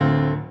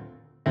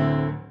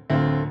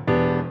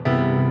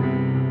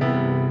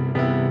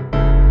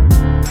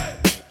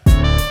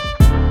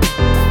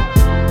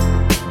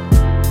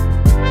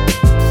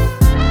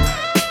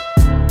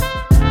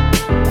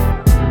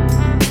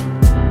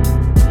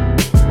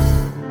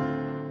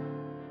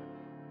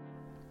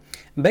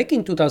Back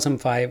in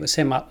 2005,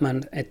 Sam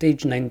Altman, at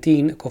age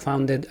 19,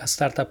 co-founded a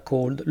startup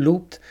called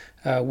Looped,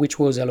 which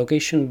was a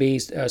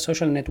location-based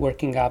social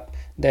networking app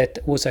that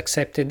was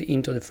accepted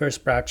into the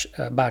first batch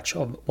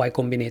of Y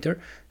Combinator.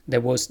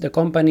 That was the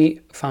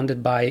company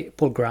founded by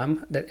Paul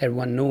Graham, that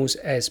everyone knows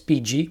as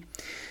PG.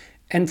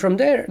 And from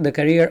there, the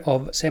career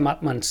of Sam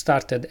Altman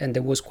started, and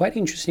it was quite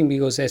interesting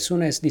because as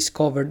soon as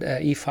discovered,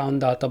 he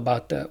found out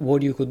about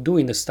what you could do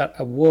in the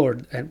startup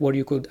world and what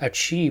you could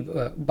achieve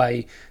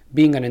by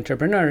being an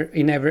entrepreneur,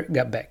 he never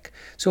got back.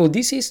 So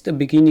this is the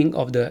beginning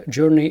of the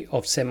journey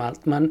of Sam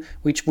Altman,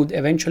 which would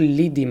eventually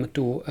lead him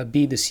to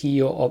be the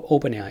CEO of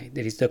OpenAI.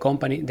 That is the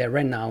company that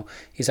right now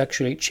is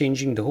actually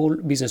changing the whole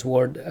business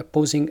world,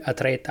 posing a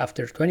threat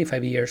after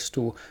 25 years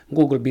to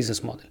Google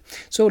business model.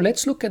 So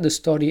let's look at the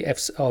story of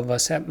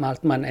Sam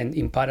Altman and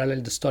in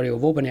parallel the story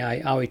of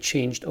OpenAI, how it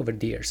changed over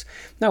the years.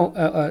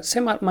 Now,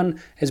 Sam Altman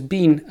has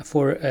been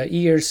for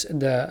years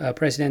the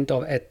president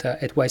at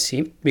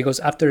YC, because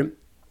after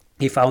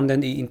he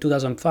founded in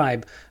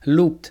 2005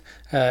 Looped.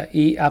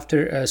 He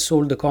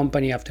sold the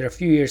company after a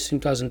few years in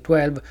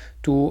 2012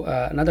 to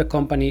another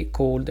company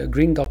called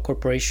Green Dot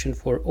Corporation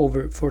for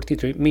over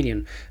 43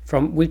 million,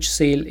 from which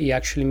sale he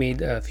actually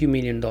made a few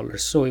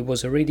 $1,000,000. So he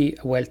was already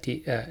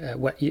a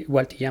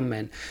wealthy young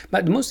man.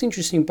 But the most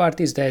interesting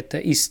part is that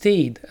he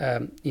stayed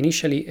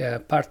initially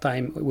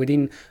part-time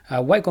within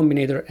Y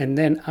Combinator, and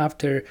then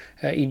after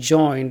he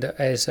joined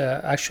as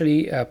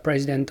actually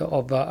president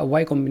of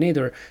Y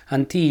Combinator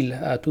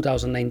until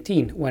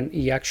 2019, when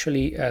he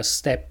actually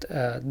stepped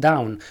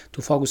down to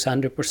focus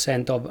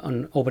 100%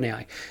 on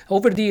OpenAI.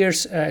 Over the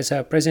years, as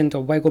a president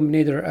of Y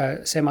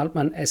Combinator, Sam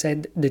Altman has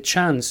had the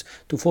chance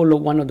to follow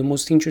one of the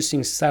most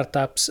interesting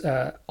startups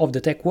of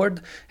the tech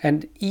world,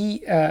 and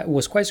he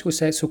was quite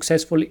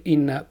successful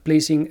in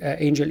placing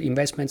angel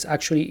investments.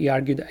 Actually, he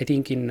argued, I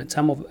think, in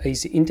some of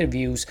his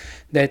interviews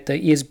that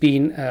he has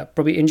been,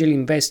 probably angel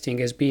investing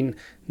has been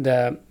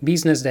the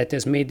business that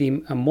has made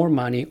him more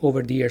money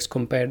over the years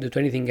compared to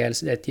anything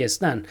else that he has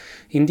done.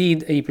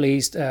 Indeed, he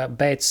placed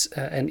bets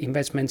and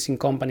investments in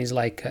companies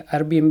like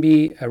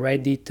Airbnb,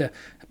 Reddit,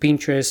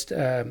 Pinterest,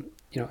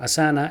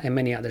 Asana, and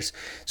many others.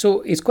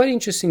 So it's quite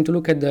interesting to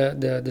look at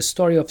the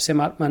story of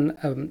Sam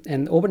Altman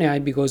and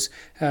OpenAI, because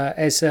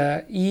as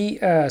he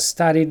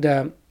studied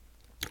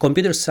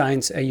computer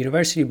science at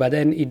university, but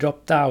then he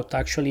dropped out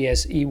actually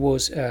as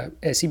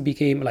he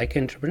became like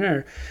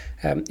entrepreneur.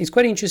 It's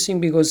quite interesting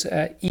because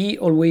he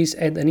always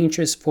had an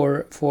interest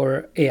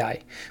for AI,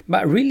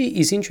 but really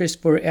his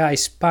interest for AI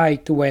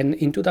spiked when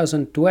in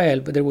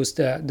 2012 there was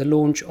the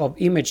launch of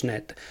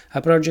ImageNet,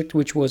 a project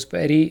which was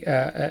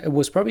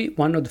was probably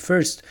one of the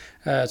first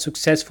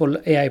successful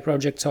AI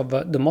projects of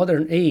the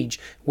modern age,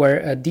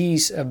 where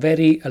this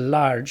very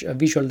large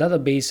visual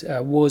database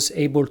was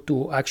able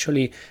to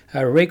actually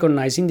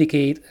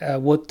indicate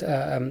what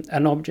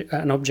an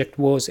object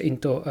was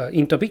into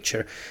a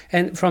picture.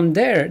 And from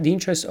there, the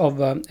interest of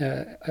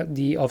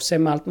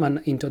Sam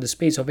Altman into the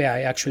space of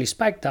AI actually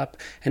spiked up,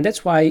 and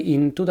that's why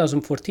in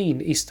 2014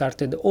 he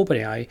started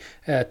OpenAI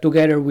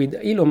together with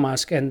Elon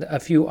Musk and a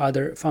few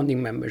other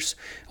founding members.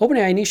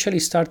 OpenAI initially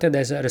started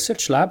as a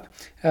research lab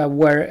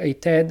where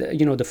it had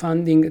the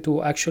funding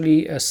to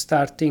actually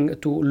starting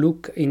to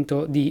look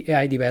into the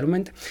AI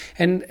development.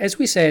 And as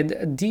we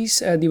said, this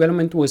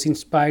development was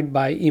inspired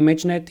by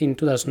ImageNet in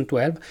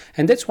 2012,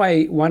 and that's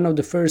why one of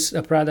the first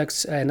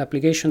products and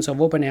applications of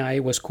OpenAI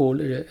was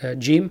called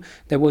Jim.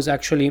 There was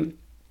actually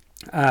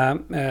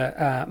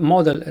a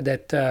model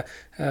that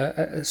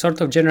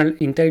sort of general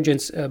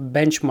intelligence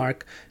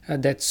benchmark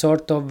that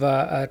sort of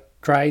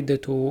tried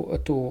to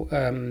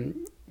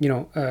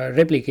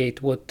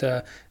replicate what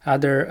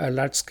other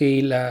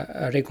large-scale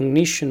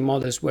recognition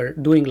models were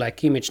doing, like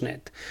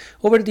ImageNet.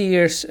 Over the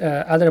years,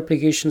 other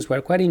applications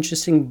were quite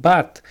interesting,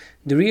 but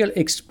the real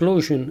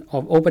explosion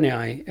of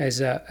OpenAI as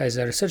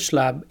a research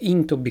lab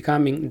into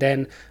becoming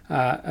then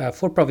a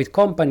for-profit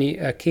company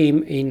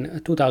came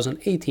in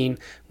 2018,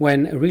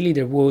 when really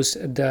there was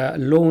the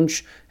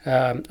launch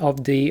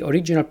of the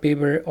original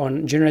paper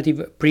on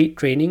generative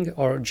pre-training,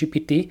 or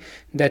GPT,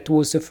 that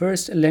was the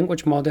first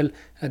language model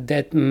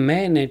that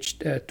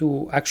managed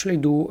to actually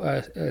do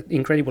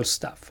incredible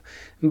stuff.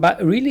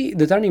 But really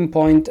the turning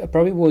point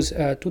probably was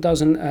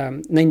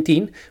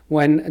 2019,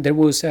 when there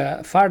was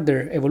a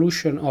further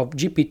evolution of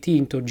GPT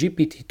into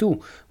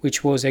GPT-2,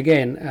 which was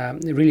again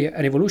really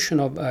an evolution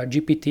of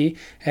GPT,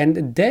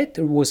 and that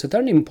was a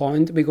turning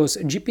point because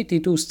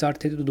GPT-2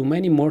 started to do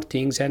many more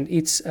things, and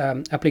its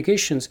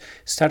applications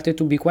started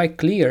to be quite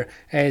clear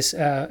as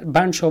a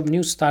bunch of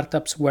new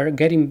startups were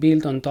getting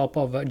built on top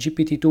of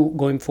GPT-2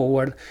 going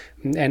forward,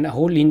 and a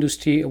whole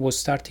industry was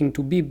starting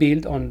to be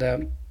built on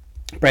the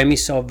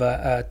premise of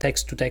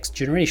text-to-text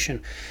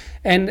generation.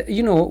 And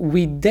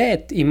with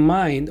that in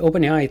mind,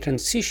 OpenAI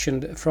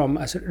transitioned from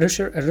a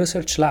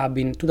research lab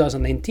in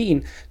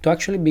 2019 to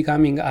actually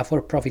becoming a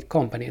for-profit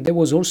company. There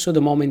was also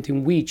the moment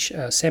in which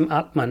Sam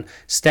Altman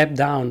stepped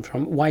down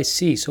from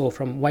YC, so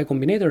from YC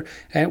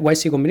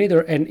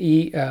Combinator, and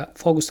he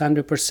focused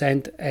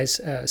 100%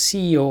 as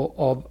CEO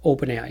of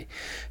OpenAI.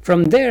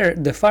 From there,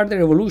 the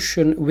further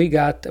evolution we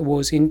got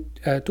was in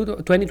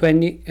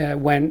 2020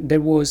 when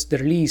there was the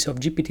release of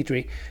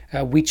GPT-3,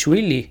 which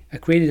really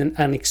created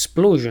an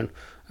explosion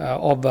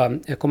of a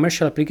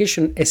commercial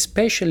application,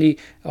 especially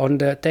on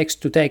the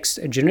text-to-text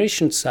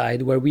generation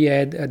side, where we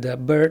had the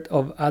birth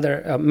of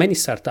other many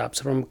startups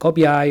from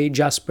Copy.ai,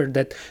 Jasper,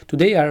 that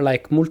today are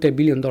like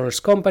multi-billion-dollar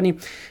company.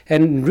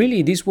 And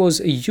really, this was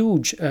a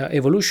huge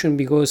evolution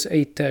because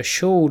it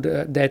showed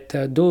that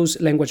those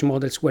language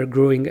models were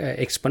growing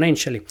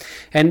exponentially,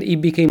 and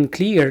it became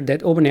clear that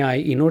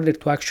OpenAI, in order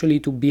to actually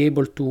to be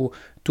able to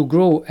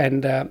grow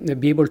and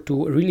be able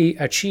to really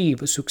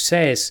achieve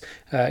success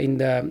in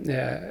the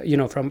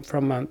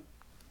from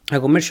a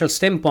commercial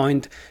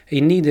standpoint,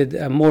 it needed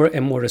more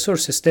and more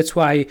resources. That's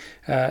why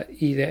at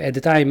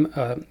the time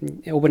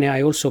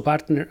OpenAI also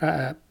partnered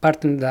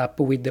up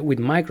with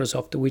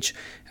Microsoft, which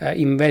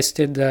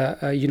invested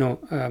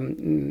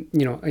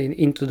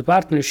into the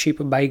partnership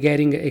by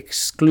getting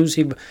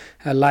exclusive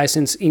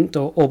license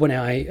into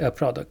OpenAI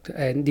product,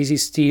 and this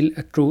is still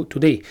true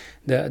today.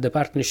 The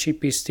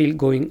partnership is still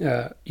going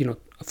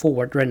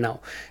forward right now.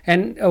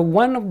 And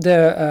one of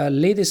the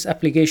latest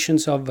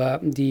applications of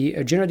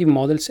the generative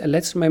models,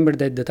 let's remember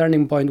that the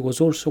turning point was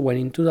also when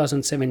in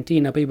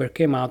 2017 a paper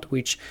came out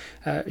which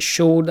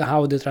showed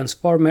how the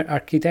transformer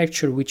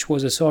architecture, which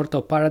was a sort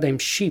of paradigm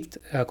shift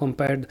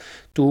compared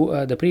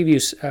to the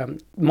previous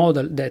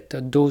model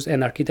that those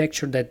and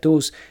architecture that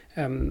those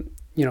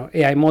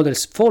AI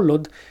models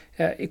followed.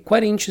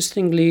 Quite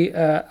interestingly,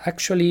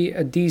 actually,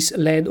 this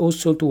led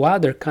also to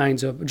other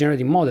kinds of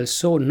generative models.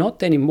 So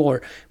not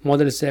anymore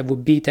models that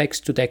would be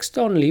text-to-text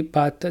only,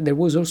 but there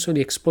was also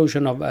the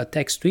explosion of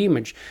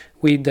text-to-image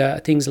with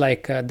things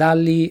like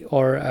DALL-E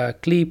or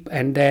Clip,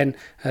 and then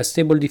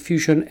Stable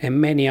Diffusion and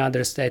many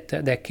others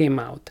that came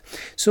out.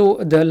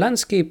 So the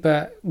landscape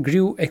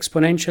grew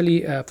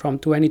exponentially from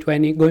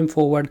 2020 going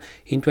forward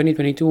in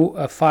 2022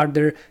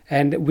 further,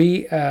 and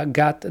we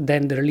got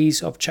then the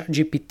release of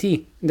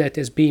ChatGPT. That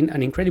has been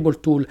an incredible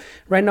tool.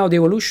 Right now the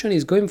evolution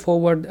is going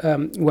forward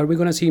where we're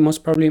going to see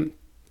most probably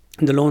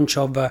the launch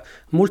of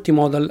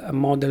multimodal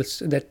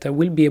models that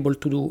will be able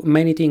to do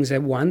many things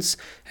at once,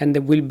 and they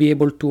will be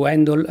able to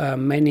handle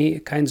many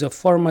kinds of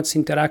formats,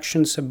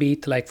 interactions, a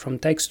bit like from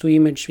text to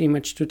image,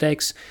 image to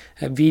text,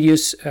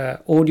 videos,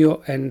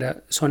 audio,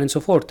 and so on and so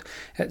forth.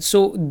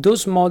 So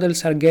those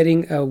models are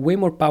getting way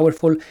more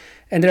powerful.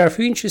 And there are a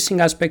few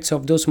interesting aspects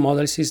of those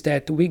models is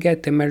that we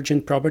get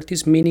emergent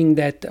properties, meaning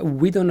that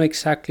we don't know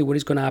exactly what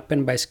is going to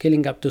happen by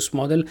scaling up those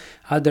models.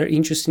 Other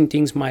interesting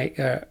things might,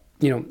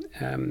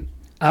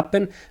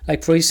 happen.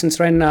 Like for instance,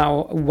 right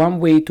now,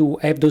 one way to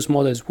have those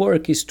models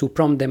work is to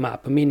prompt them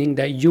up, meaning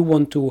that you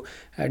want to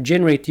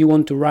you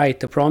want to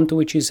write a prompt,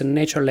 which is a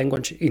natural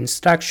language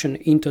instruction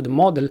into the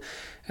model,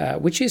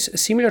 which is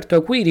similar to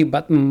a query,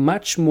 but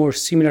much more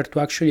similar to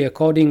actually a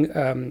coding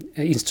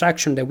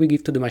instruction that we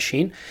give to the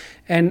machine.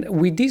 And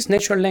with this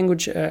natural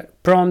language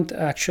prompt,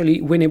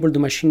 actually, we enable the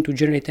machine to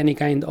generate any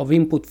kind of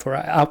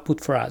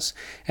output for us.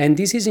 And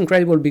this is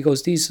incredible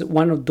because this is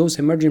one of those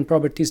emerging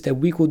properties that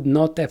we could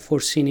not have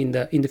foreseen in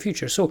the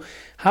future. So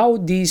how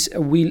this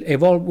will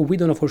evolve, we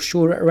don't know for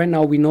sure. Right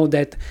now, we know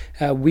that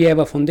we have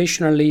a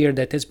foundational layer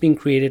that has been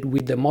created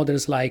with the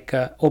models like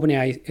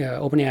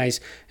OpenAI's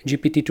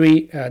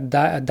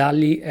GPT-3,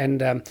 DALL-E,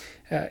 and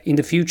in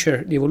the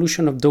future, the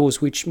evolution of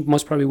those, which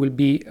most probably will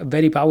be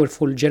very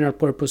powerful general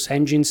purpose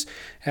engines.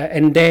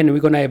 And then we're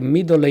going to have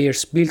middle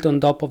layers built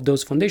on top of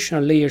those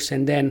foundational layers,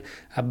 and then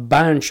a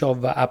bunch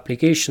of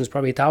applications,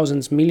 probably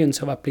thousands, millions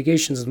of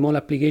applications, small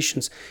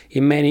applications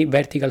in many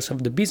verticals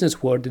of the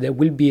business world that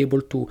will be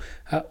able to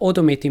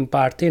automate in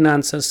part,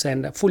 enhance us,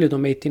 and fully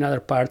automate in other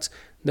parts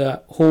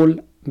the whole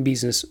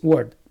business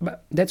world.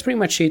 But that's pretty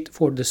much it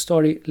for the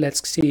story.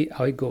 Let's see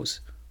how it goes.